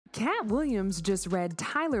Katt Williams just read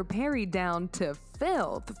Tyler Perry down to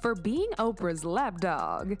filth for being Oprah's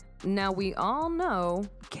lapdog. Now, we all know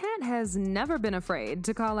Katt has never been afraid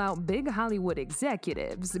to call out big Hollywood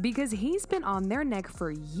executives because he's been on their neck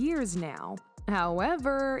for years now.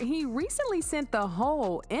 However, he recently sent the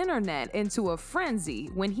whole internet into a frenzy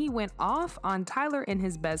when he went off on Tyler and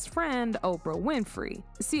his best friend, Oprah Winfrey.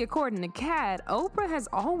 See, according to Katt, Oprah has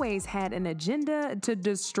always had an agenda to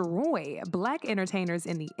destroy Black entertainers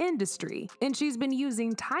in the industry, and she's been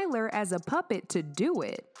using Tyler as a puppet to do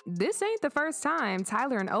it. This ain't the first time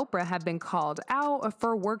Tyler and Oprah have been called out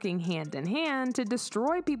for working hand in hand to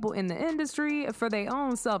destroy people in the industry for their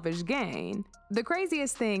own selfish gain. The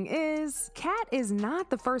craziest thing is, Katt is not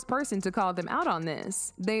the first person to call them out on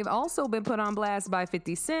this. They've also been put on blast by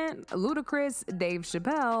 50 Cent, Ludacris, Dave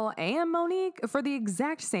Chappell, and Monique for the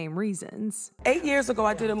exact same reasons. 8 years ago,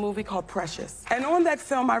 I did a movie called Precious. And on that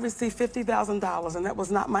film, I received $50,000, and that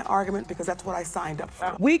was not my argument because that's what I signed up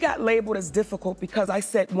for. We got labeled as difficult because I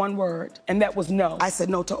said one word, and that was no. I said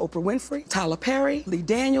no to Oprah Winfrey, Tyler Perry, Lee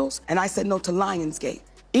Daniels, and I said no to Lionsgate.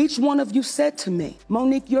 Each one of you said to me,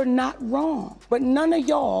 Monique, you're not wrong. But none of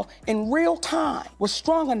y'all in real time was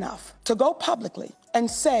strong enough to go publicly and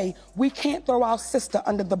say, we can't throw our sister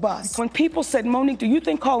under the bus. When people said, Monique, do you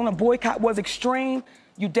think calling a boycott was extreme?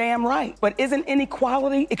 You damn right. But isn't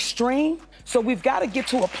inequality extreme? So we've got to get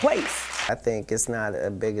to a place. I think it's not a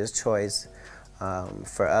biggest choice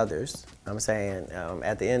for others. I'm saying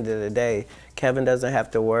at the end of the day, Kevin doesn't have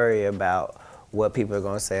to worry about what people are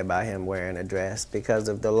going to say about him wearing a dress because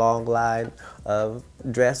of the long line of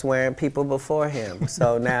dress-wearing people before him.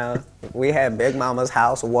 So now we have Big Mama's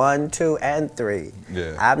house 1, 2, and 3.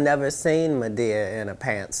 Yeah. I've never seen Madea in a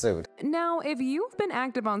pantsuit. Now, if you've been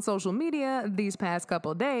active on social media these past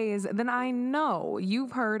couple days, then I know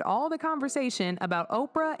you've heard all the conversation about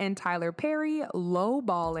Oprah and Tyler Perry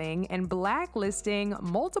lowballing and blacklisting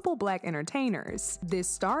multiple Black entertainers. This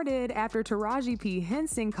started after Taraji P.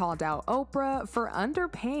 Henson called out Oprah for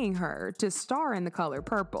underpaying her to star in The Color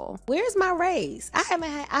Purple. Where's my raise?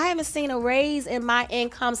 I haven't seen a raise in my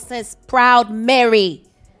income since Proud Mary.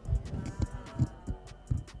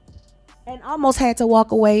 And almost had to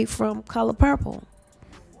walk away from Color Purple.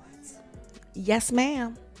 Yes,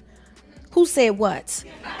 ma'am. Who said what?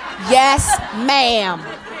 Yes, ma'am.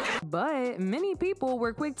 But many people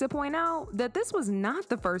were quick to point out that this was not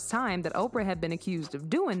the first time that Oprah had been accused of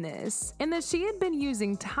doing this, and that she had been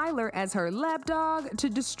using Tyler as her lapdog to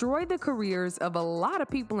destroy the careers of a lot of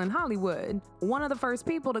people in Hollywood. One of the first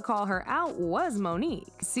people to call her out was Monique.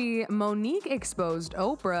 See, Monique exposed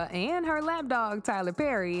Oprah and her lapdog Tyler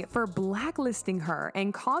Perry for blacklisting her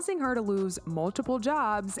and causing her to lose multiple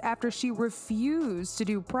jobs after she refused to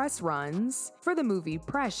do press runs for the movie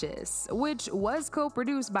Precious, which was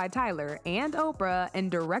co-produced by Tyler and Oprah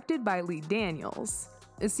and directed by Lee Daniels.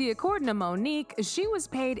 See, according to Monique, she was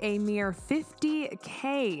paid a mere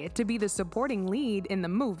 $50K to be the supporting lead in the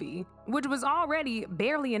movie, which was already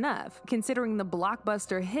barely enough considering the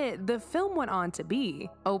blockbuster hit the film went on to be.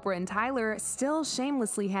 Oprah and Tyler still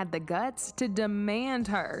shamelessly had the guts to demand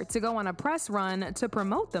her to go on a press run to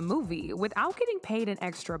promote the movie without getting paid an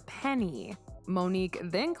extra penny. Monique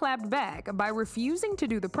then clapped back by refusing to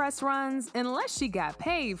do the press runs unless she got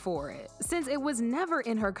paid for it, since it was never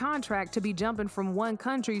in her contract to be jumping from one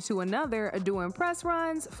country to another doing press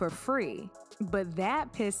runs for free. But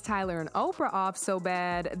that pissed Tyler and Oprah off so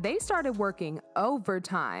bad, they started working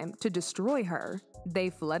overtime to destroy her.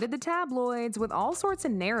 They flooded the tabloids with all sorts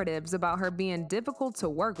of narratives about her being difficult to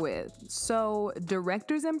work with, so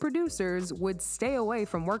directors and producers would stay away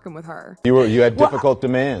from working with her. You had difficult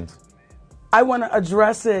demands. I want to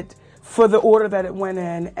address it for the order that it went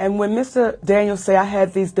in. And when Mr. Daniels said I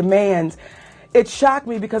had these demands, it shocked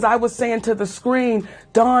me because I was saying to the screen,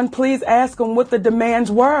 Dawn, please ask him what the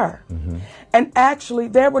demands were. And actually,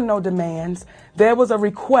 there were no demands. There was a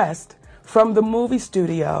request from the movie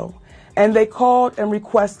studio, and they called and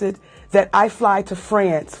requested that I fly to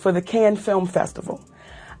France for the Cannes Film Festival.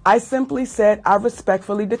 I simply said I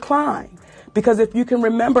respectfully declined. Because if you can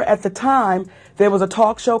remember at the time, there was a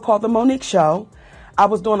talk show called The Monique Show. I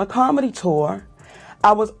was doing a comedy tour.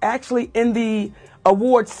 I was actually in the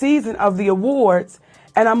award season of the awards,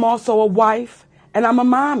 and I'm also a wife, and I'm a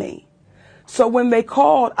mommy. So when they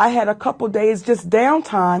called, I had a couple days just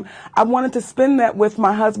downtime. I wanted to spend that with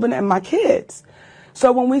my husband and my kids.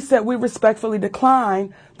 So when we said we respectfully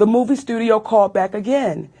declined, the movie studio called back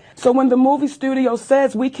again. So when the movie studio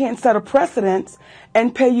says we can't set a precedence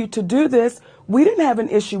and pay you to do this, we didn't have an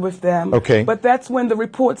issue with them. Okay. But that's when the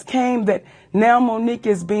reports came that now Monique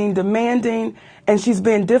is being demanding and she's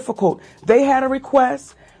being difficult. They had a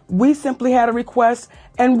request. We simply had a request,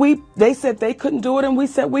 and they said they couldn't do it, and we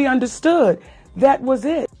said we understood. That was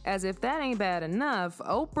it. As if that ain't bad enough,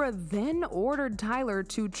 Oprah then ordered Tyler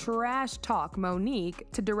to trash talk Monique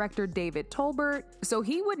to director David Tolbert so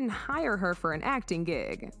he wouldn't hire her for an acting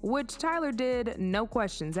gig, which Tyler did, no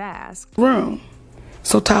questions asked.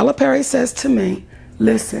 So Tyler Perry says to me,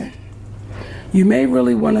 listen, you may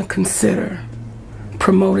really want to consider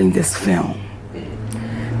promoting this film,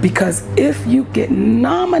 because if you get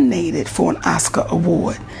nominated for an Oscar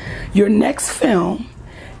award, your next film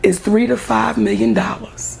is $3 to $5 million.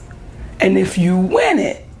 And if you win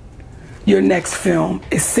it, your next film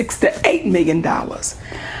is $6 to $8 million.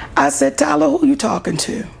 I said, Tyler, who you talking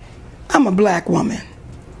to? I'm a black woman.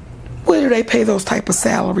 Where do they pay those type of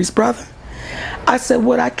salaries, brother? I said,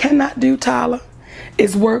 what I cannot do, Tyler,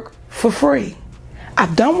 is work for free.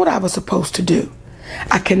 I've done what I was supposed to do.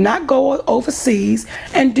 I cannot go overseas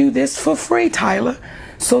and do this for free, Tyler.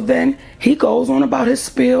 So then he goes on about his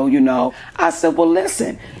spiel, you know. I said, well,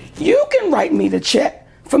 listen, you can write me the check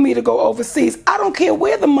for me to go overseas. I don't care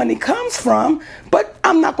where the money comes from, but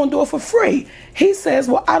I'm not going to do it for free. He says,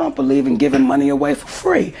 well, I don't believe in giving money away for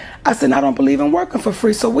free. I said, I don't believe in working for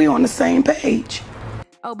free, so we're on the same page.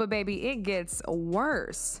 Oh, but baby, it gets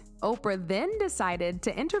worse. Oprah then decided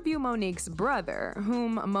to interview Monique's brother,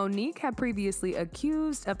 whom Monique had previously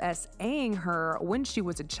accused of SAing her when she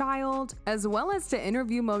was a child, as well as to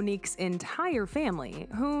interview Monique's entire family,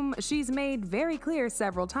 whom she's made very clear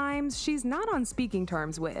several times she's not on speaking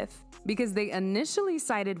terms with, because they initially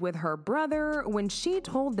sided with her brother when she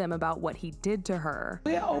told them about what he did to her.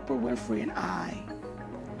 Where Oprah Winfrey and I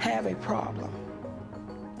have a problem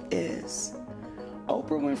is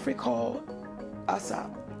Oprah Winfrey called us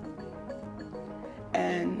up.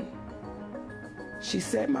 And she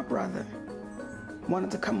said my brother wanted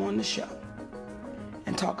to come on the show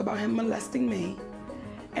and talk about him molesting me,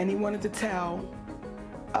 and he wanted to tell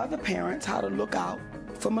other parents how to look out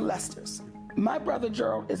for molesters. My brother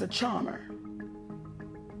Gerald is a charmer.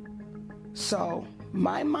 So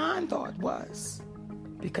my mind thought was,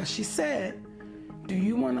 because she said, do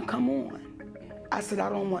you want to come on? I said, I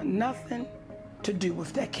don't want nothing to do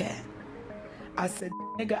with that cat. I said,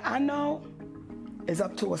 nigga, I know is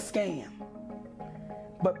up to a scam,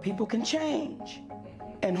 but people can change,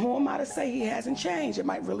 and who am I to say he hasn't changed? It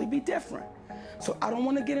might really be different. So I don't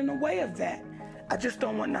want to get in the way of that. I just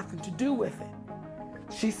don't want nothing to do with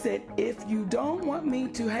it. She said, if you don't want me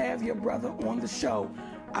to have your brother on the show,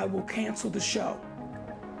 I will cancel the show.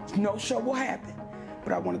 No show will happen,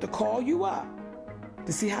 but I wanted to call you up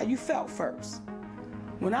to see how you felt first.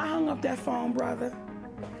 When I hung up that phone, brother,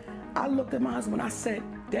 I looked at my husband, I said,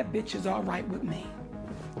 that bitch is all right with me.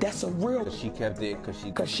 That's a real... She kept it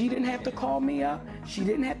because she didn't have to call me up. She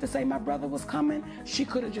didn't have to say my brother was coming. She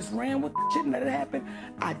could have just ran with shit and let it happen.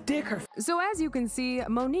 I dig her. So as you can see,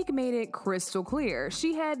 Monique made it crystal clear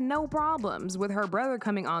she had no problems with her brother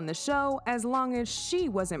coming on the show as long as she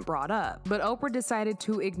wasn't brought up. But Oprah decided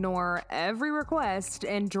to ignore every request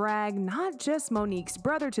and drag not just Monique's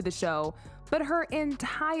brother to the show, but her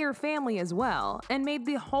entire family as well, and made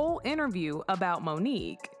the whole interview about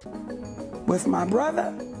Monique. With my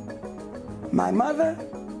brother, my mother,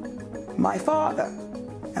 my father,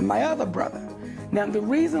 and my other brother. Now, the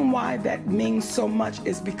reason why that means so much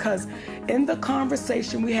is because in the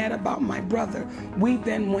conversation we had about my brother, we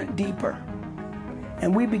then went deeper.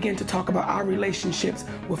 And we began to talk about our relationships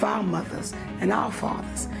with our mothers and our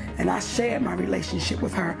fathers. And I shared my relationship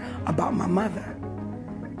with her about my mother,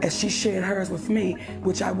 as she shared hers with me,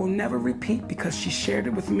 which I will never repeat because she shared it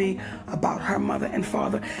with me about her mother and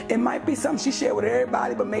father. It might be something she shared with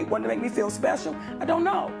everybody, but wanted to make me feel special. I don't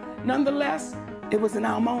know. Nonetheless, it was in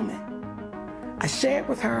our moment. I shared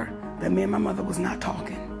with her that me and my mother was not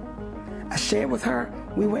talking. I shared with her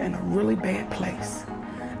we were in a really bad place.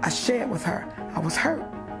 I shared with her I was hurt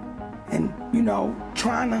and, you know,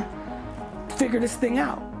 trying to figure this thing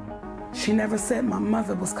out. She never said my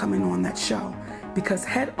mother was coming on that show. Because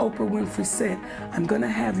had Oprah Winfrey said, I'm gonna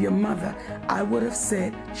have your mother, I would have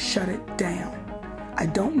said, shut it down. I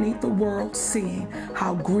don't need the world seeing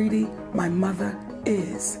how greedy my mother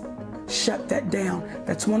is. Shut that down.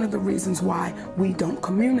 That's one of the reasons why we don't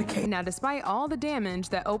communicate. Now, despite all the damage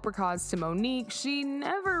that Oprah caused to Monique, she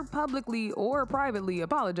never publicly or privately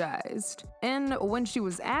apologized. And when she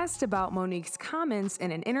was asked about Monique's comments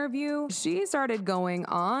in an interview, she started going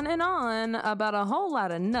on and on about a whole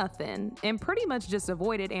lot of nothing and pretty much just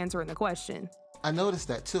avoided answering the question. I noticed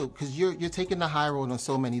that too, because you're taking the high road on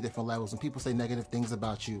so many different levels, and people say negative things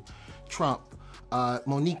about you. Trump,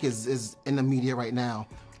 Monique is in the media right now.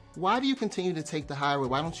 Why do you continue to take the high road?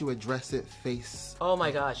 Why don't you address it face? Oh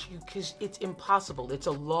my gosh, because it's impossible. It's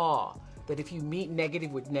a law that if you meet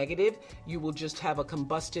negative with negative, you will just have a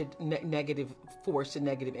combusted negative force and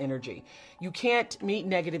negative energy. You can't meet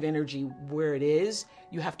negative energy where it is.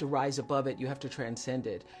 You have to rise above it. You have to transcend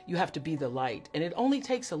it. You have to be the light. And it only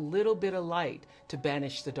takes a little bit of light to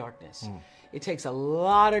banish the darkness. It takes a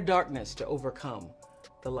lot of darkness to overcome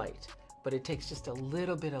the light. But it takes just a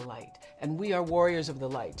little bit of light. And we are warriors of the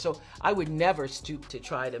light. So I would never stoop to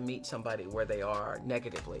try to meet somebody where they are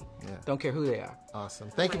negatively. Yeah. Don't care who they are.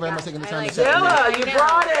 Awesome. Thank you very much for taking the time to chat. Della, you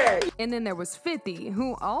brought it. And then there was 50,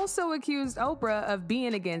 who also accused Oprah of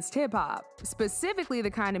being against hip-hop, specifically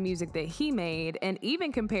the kind of music that he made, and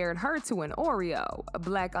even compared her to an Oreo, a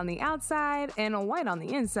black on the outside and a white on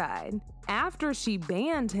the inside, after she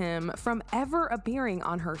banned him from ever appearing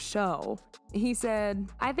on her show. He said,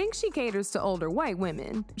 "I think she caters to older white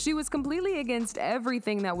women. She was completely against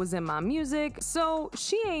everything that was in my music, so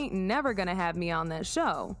she ain't never gonna have me on that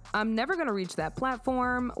show. I'm never gonna reach that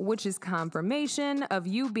platform, which is confirmation of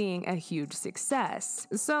you being a huge success.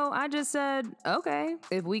 So I just said, okay,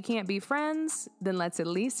 if we can't be friends, then let's at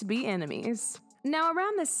least be enemies." Now,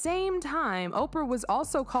 around the same time, Oprah was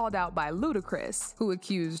also called out by Ludacris, who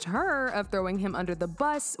accused her of throwing him under the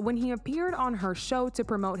bus when he appeared on her show to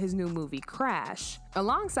promote his new movie Crash,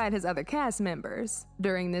 alongside his other cast members.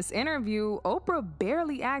 During this interview, Oprah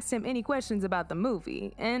barely asked him any questions about the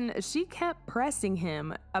movie, and she kept pressing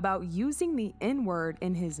him about using the N-word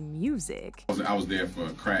in his music. I was there for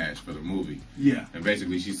Crash, for the movie. Yeah. And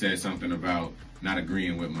basically she said something about not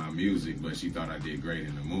agreeing with my music, but she thought I did great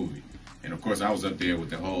in the movie. And of course, I was up there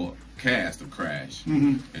with the whole cast of Crash,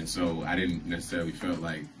 and so I didn't necessarily feel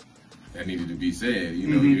like that needed to be said. You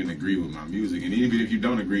know, you didn't agree with my music, and even if you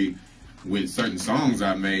don't agree with certain songs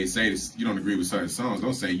I made, say you don't agree with certain songs.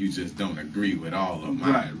 Don't say you just don't agree with all of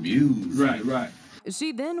my music. Right.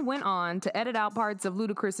 She then went on to edit out parts of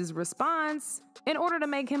Ludacris's response in order to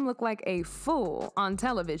make him look like a fool on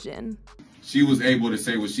television. She was able to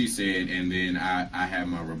say what she said, and then I had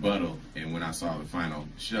my rebuttal, and when I saw the final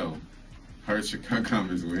show, her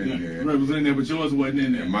comments were in there. Right, was in there, but yours wasn't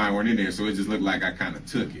in there. And mine weren't in there, so it just looked like I kind of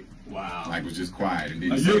took it. Wow. Like, was just quiet and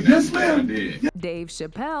didn't Are say you a nothing. yes man? I did. Dave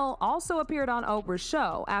Chappell also appeared on Oprah's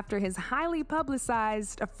show after his highly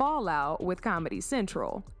publicized fallout with Comedy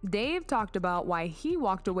Central. Dave talked about why he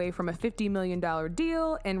walked away from a $50 million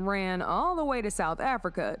deal and ran all the way to South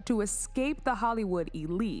Africa to escape the Hollywood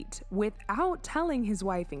elite without telling his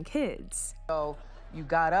wife and kids. So you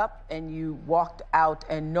got up and you walked out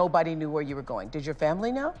and nobody knew where you were going. Did your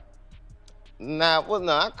family know? Nah, well,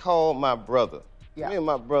 no, I called my brother. Yeah. Me and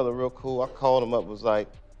my brother real cool. I called him up, was like,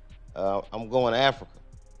 I'm going to Africa.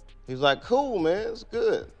 He was like, cool, man, it's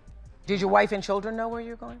good. Did your wife and children know where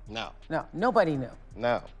you were going? No. No, nobody knew.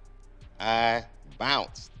 No. I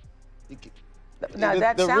bounced. Now,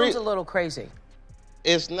 that sounds a little crazy.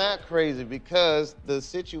 It's not crazy because the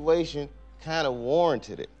situation kind of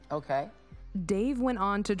warranted it. Okay. Dave went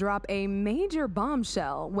on to drop a major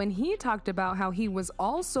bombshell when he talked about how he was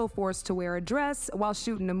also forced to wear a dress while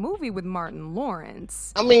shooting a movie with Martin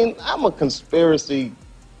Lawrence. I mean, I'm a conspiracy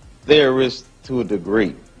theorist to a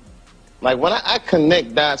degree. Like, when I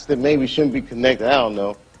connect dots that maybe shouldn't be connected, I don't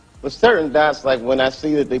know. But certain dots, like when I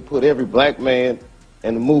see that they put every black man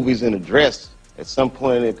in the movies in a dress at some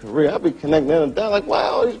point in their career, I'll be connecting them down like,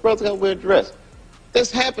 wow, all these brothers gotta wear a dress.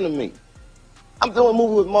 This happened to me. I'm doing a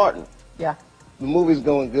movie with Martin. Yeah. The movie's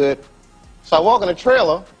going good. So I walk in the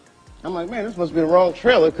trailer. I'm like, man, this must be the wrong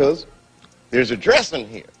trailer because there's a dress in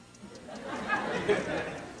here.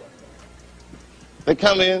 They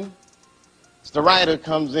come in. The writer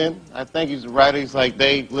comes in. I think he's the writer. He's like,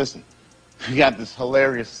 Dave, listen, we got this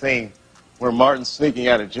hilarious scene where Martin's sneaking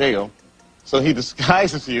out of jail. So he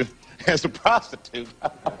disguises you as a prostitute.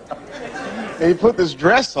 And he put this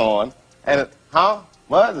dress on. And,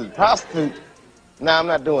 what? A prostitute? Nah, I'm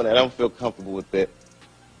not doing that. I don't feel comfortable with that.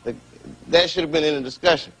 That should have been in the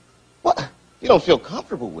discussion. What? You don't feel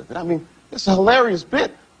comfortable with it? I mean, it's a hilarious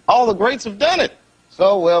bit. All the greats have done it.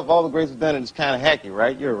 So, well, if all the greats have done it, it's kind of hacky,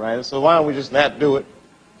 right? You're right. So why don't we just not do it?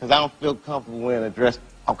 Because I don't feel comfortable wearing a dress.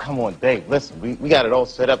 Oh, come on, Dave. Listen, we got it all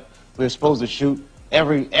set up. We're supposed to shoot.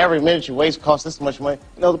 Every minute you waste costs this much money.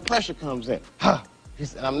 You know, the pressure comes in. He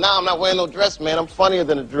said, I'm not wearing no dress, man. I'm funnier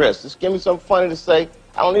than a dress. Just give me something funny to say.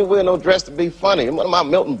 I don't need to wear no dress to be funny. What am I,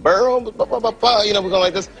 Milton Berle? You know, we're going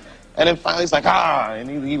like this. And then finally he's like, and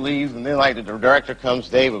he leaves. And then, like, the director comes,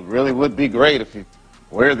 Dave, it really would be great if you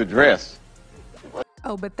wear the dress.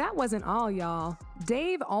 Oh, but that wasn't all, y'all.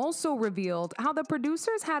 Dave also revealed how the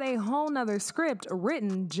producers had a whole nother script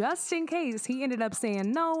written just in case he ended up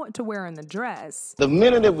saying no to wearing the dress. The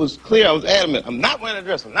minute it was clear, I was adamant. I'm not wearing the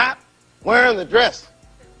dress. I'm not wearing the dress.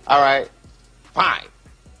 All right, fine.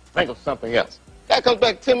 Think of something else. Guy comes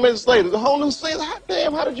back 10 minutes later. The whole new scene. Hot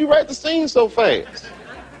damn, how did you write the scene so fast?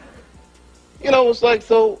 You know, it's like,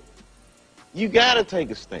 so you gotta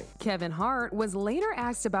take a stand. Kevin Hart was later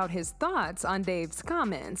asked about his thoughts on Dave's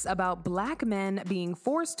comments about black men being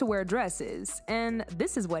forced to wear dresses, and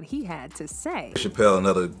this is what he had to say. Chappell,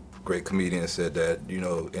 another great comedian, said that, you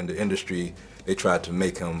know, in the industry, they tried to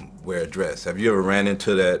make him wear a dress. Have you ever ran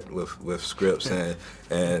into that with scripts,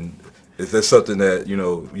 and is there something that, you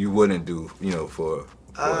know, you wouldn't do, you know, for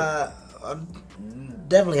I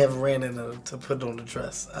definitely haven't ran into to put on the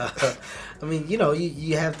dress. I mean, you know,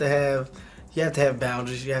 you have to have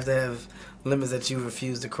boundaries. You have to have limits that you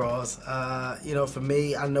refuse to cross. You know, for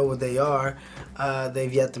me, I know what they are.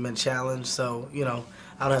 They've yet to been challenged, so, you know,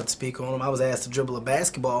 I don't have to speak on them. I was asked to dribble a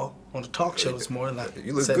basketball on the talk show this morning.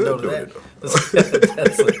 You look said good no to doing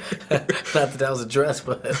that. Not that that was a dress,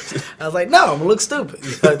 but I was like, no, I'm gonna look stupid.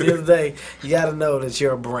 You know, at the end of the day, you got to know that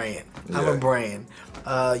you're a brand. I'm a brand.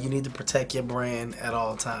 You need to protect your brand at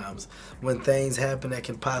all times. When things happen that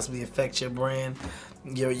can possibly affect your brand,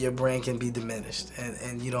 your brand can be diminished,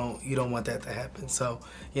 and you don't want that to happen. So,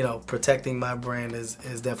 you know, protecting my brand is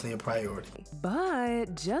definitely a priority.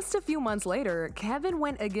 But just a few months later, Kevin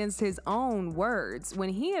went against his own words when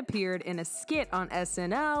he appeared in a skit on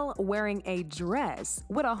SNL wearing a dress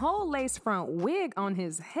with a whole lace front wig on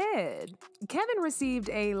his head. Kevin received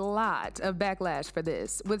a lot of backlash for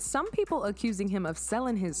this, with some people accusing him of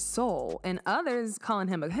selling his soul and others calling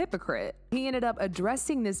him a hypocrite. He ended up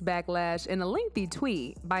addressing this backlash in a lengthy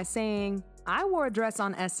tweet by saying, "I wore a dress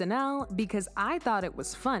on SNL because I thought it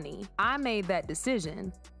was funny. I made that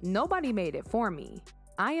decision. Nobody made it for me.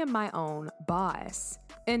 I am my own boss."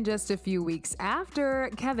 And just a few weeks after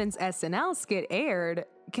Kevin's SNL skit aired,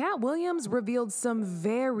 Katt Williams revealed some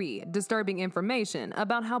very disturbing information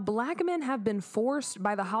about how black men have been forced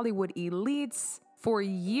by the Hollywood elites for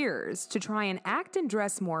years to try and act and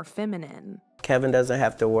dress more feminine. Kevin doesn't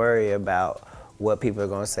have to worry about what people are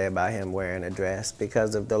going to say about him wearing a dress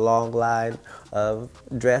because of the long line of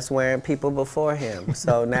dress-wearing people before him.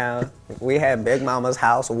 So now we had Big Mama's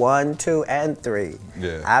house 1, 2, and 3.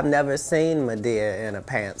 Yeah. I've never seen Medea in a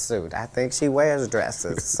pantsuit. I think she wears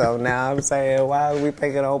dresses. So now I'm saying, why are we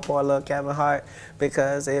picking on poor little Kevin Hart?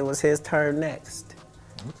 Because it was his turn next.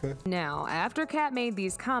 Okay. Now, after Katt made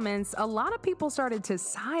these comments, a lot of people started to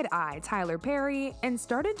side-eye Tyler Perry and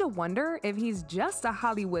started to wonder if he's just a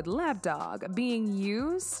Hollywood lapdog being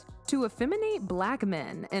used to effeminate black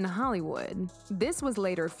men in Hollywood. This was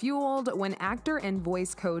later fueled when actor and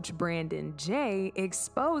voice coach Brandon Jay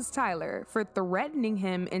exposed Tyler for threatening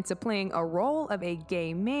him into playing a role of a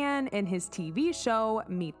gay man in his TV show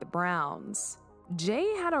Meet the Browns. Jay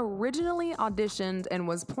had originally auditioned and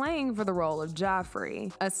was playing for the role of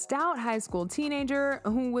Joffrey, a stout high school teenager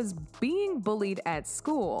who was being bullied at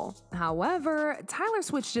school. However, Tyler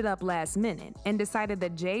switched it up last minute and decided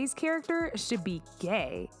that Jay's character should be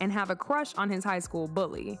gay and have a crush on his high school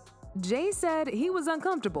bully. Jay said he was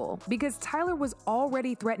uncomfortable because Tyler was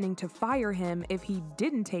already threatening to fire him if he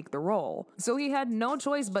didn't take the role, so he had no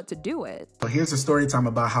choice but to do it. Here's a story time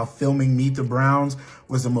about how filming Meet the Browns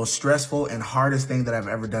was the most stressful and hardest thing that I've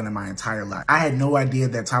ever done in my entire life. I had no idea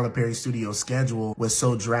that Tyler Perry Studios' schedule was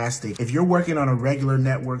so drastic. If you're working on a regular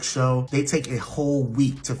network show, they take a whole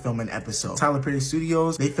week to film an episode. Tyler Perry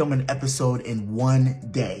Studios, they film an episode in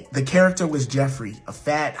 1 day. The character was Jeffrey, a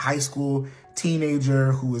fat high school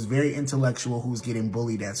teenager who was very intellectual, who was getting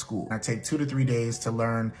bullied at school. I take 2 to 3 days to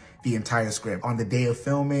learn the entire script. On the day of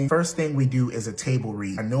filming, first thing we do is a table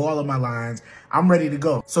read. I know all of my lines. I'm ready to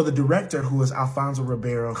go. So the director, who is Alfonso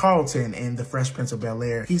Ribeiro Carlton in The Fresh Prince of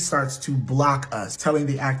Bel-Air, he starts to block us, telling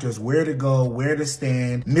the actors where to go, where to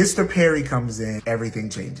stand. Mr. Perry comes in, everything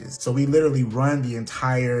changes. So we literally run the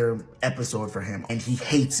entire episode for him, and he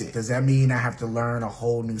hates it. Does that mean I have to learn a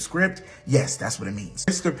whole new script? Yes, that's what it means.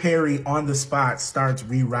 Mr. Perry, on the spot, starts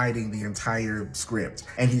rewriting the entire script,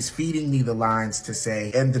 and he's feeding me the lines to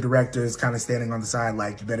say, and the director is kind of standing on the side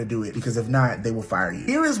like, you better do it, because if not, they will fire you.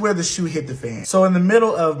 Here is where the shoe hit the fan. So in the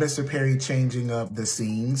middle of Mr. Perry changing up the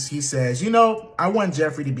scenes, he says, you know, I want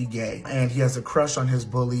Jeffrey to be gay, and he has a crush on his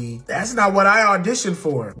bully. That's not what I auditioned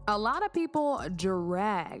for. A lot of people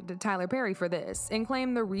dragged Tyler Perry for this and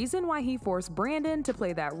claimed the reason why he forced Brandon to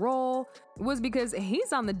play that role was because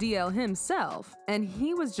he's on the DL himself, and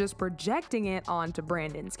he was just projecting it onto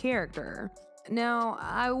Brandon's character. Now,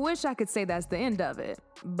 I wish I could say that's the end of it,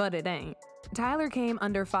 but it ain't. Tyler came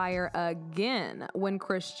under fire again when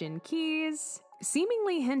Christian Keys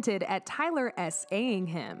seemingly hinted at Tyler S.A.ing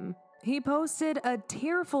him. He posted a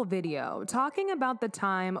tearful video talking about the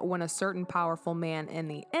time when a certain powerful man in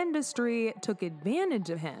the industry took advantage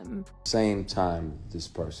of him. Same time this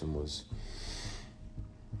person was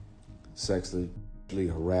sexually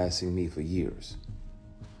harassing me for years.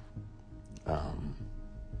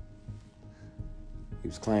 He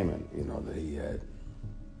was claiming, that he had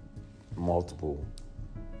multiple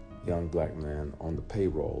young black men on the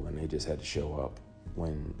payroll, and they just had to show up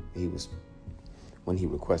when he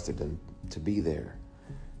requested them to be there.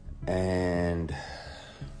 And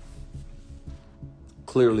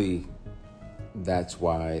clearly that's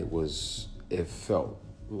why it felt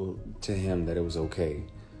to him that it was okay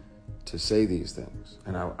to say these things.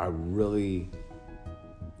 And I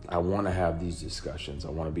want to have these discussions. I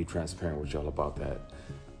want to be transparent with y'all about that.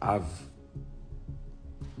 I've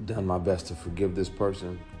done my best to forgive this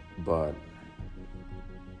person, but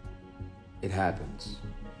it happens.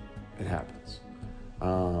 It happens.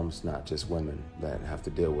 It's not just women that have to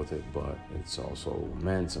deal with it, but it's also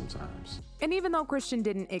men sometimes. And even though Christian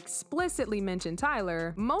didn't explicitly mention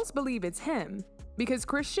Tyler, most believe it's him, because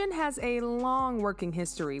Christian has a long working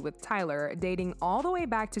history with Tyler, dating all the way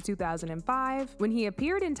back to 2005 when he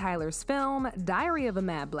appeared in Tyler's film Diary of a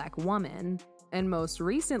Mad Black Woman, and most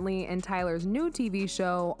recently in Tyler's new TV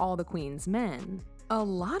show All the Queen's Men. A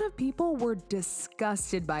lot of people were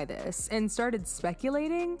disgusted by this and started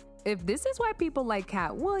speculating if this is why people like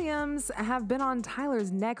Katt Williams have been on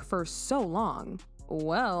Tyler's neck for so long.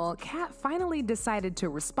 Well, Katt finally decided to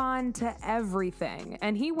respond to everything,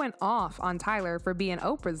 and he went off on Tyler for being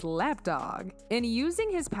Oprah's lapdog and using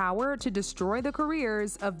his power to destroy the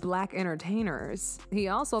careers of black entertainers. He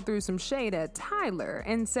also threw some shade at Tyler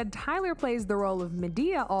and said Tyler plays the role of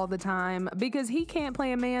Medea all the time because he can't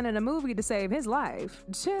play a man in a movie to save his life.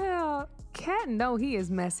 Chill, Katt know he is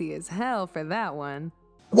messy as hell for that one.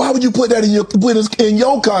 Why would you put that in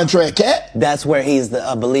your contract, Katt? That's where he's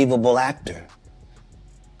a believable actor.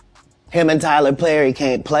 Him and Tyler Perry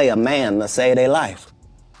can't play a man to save their life.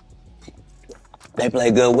 They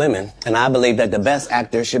play good women, and I believe that the best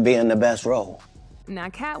actor should be in the best role. Now,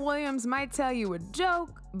 Katt Williams might tell you a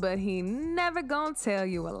joke, but he never gonna tell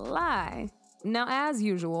you a lie. Now, as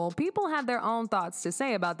usual, people had their own thoughts to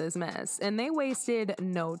say about this mess, and they wasted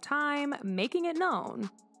no time making it known.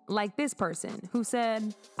 Like this person who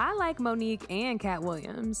said, I like Monique and Katt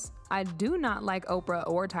Williams. I do not like Oprah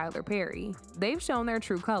or Tyler Perry. They've shown their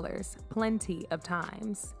true colors plenty of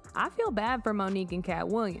times. I feel bad for Monique and Katt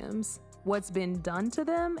Williams. What's been done to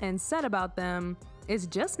them and said about them is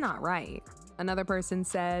just not right. Another person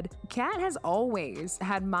said, Katt has always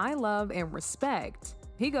had my love and respect.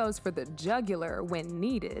 He goes for the jugular when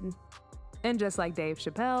needed. And just like Dave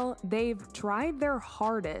Chappell, they've tried their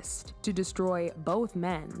hardest to destroy both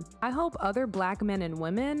men. I hope other black men and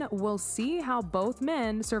women will see how both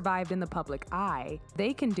men survived in the public eye.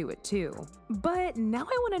 They can do it too. But now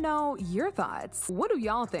I want to know your thoughts. What do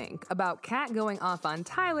y'all think about Katt going off on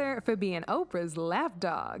Tyler for being Oprah's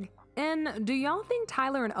lapdog? And do y'all think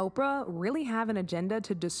Tyler and Oprah really have an agenda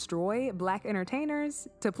to destroy black entertainers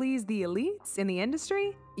to please the elites in the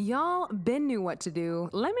industry? Y'all been knew what to do.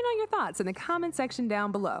 Let me know your thoughts in the comment section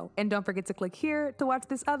down below. And don't forget to click here to watch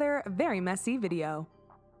this other very messy video.